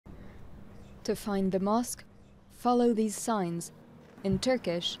To find the mosque, follow these signs in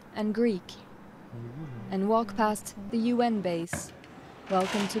Turkish and Greek and walk past the UN base.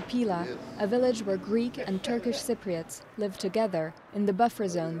 Welcome to Pyla, a village where Greek and Turkish Cypriots live together in the buffer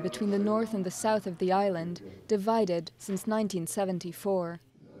zone between the north and the south of the island, divided since 1974.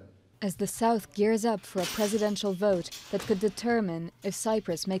 As the south gears up for a presidential vote that could determine if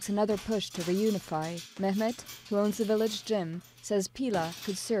Cyprus makes another push to reunify, Mehmet, who owns the village gym, says Pyla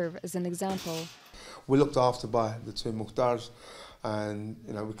could serve as an example. We're looked after by the two Muhtars, and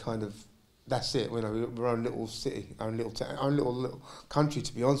we kind of, that's it. We're our own little city, our own little country,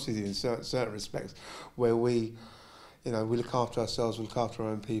 to be honest with you, in certain respects, where we look after ourselves, we look after our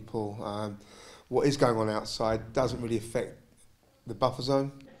own people. What is going on outside doesn't really affect the buffer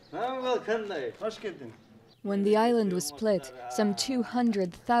zone. When the island was split, some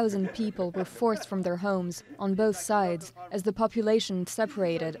 200,000 people were forced from their homes on both sides as the population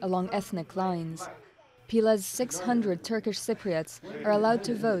separated along ethnic lines. Pyla's 600 Turkish Cypriots are allowed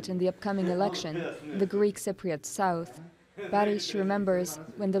to vote in the upcoming election in the Greek Cypriot south. Baris remembers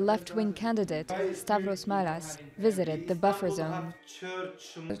when the left-wing candidate, Stavros Malas, visited the buffer zone.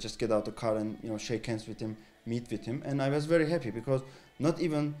 I just get out the car and shake hands with him, meet with him, and I was very happy because not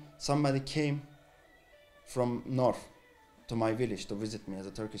even somebody came from north to my village to visit me as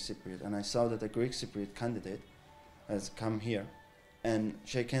a Turkish Cypriot, and I saw that a Greek Cypriot candidate has come here and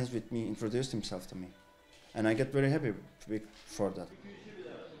shake hands with me, introduced himself to me, and I get very happy for that.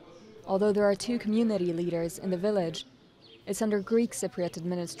 Although there are two community leaders in the village, it's under Greek Cypriot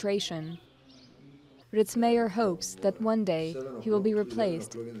administration. But its mayor hopes that one day he will be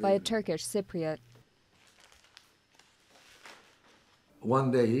replaced by a Turkish Cypriot.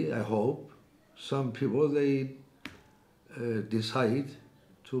 One day, I hope, some people, they decide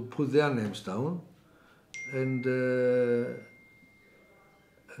to put their names down and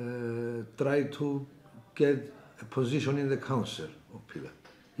try to get a position in the council of Pyla,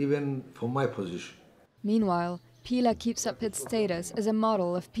 even for my position. Meanwhile, Pyla keeps up its status as a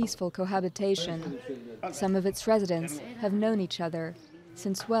model of peaceful cohabitation. Some of its residents have known each other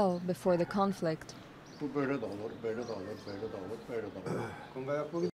since well before the conflict.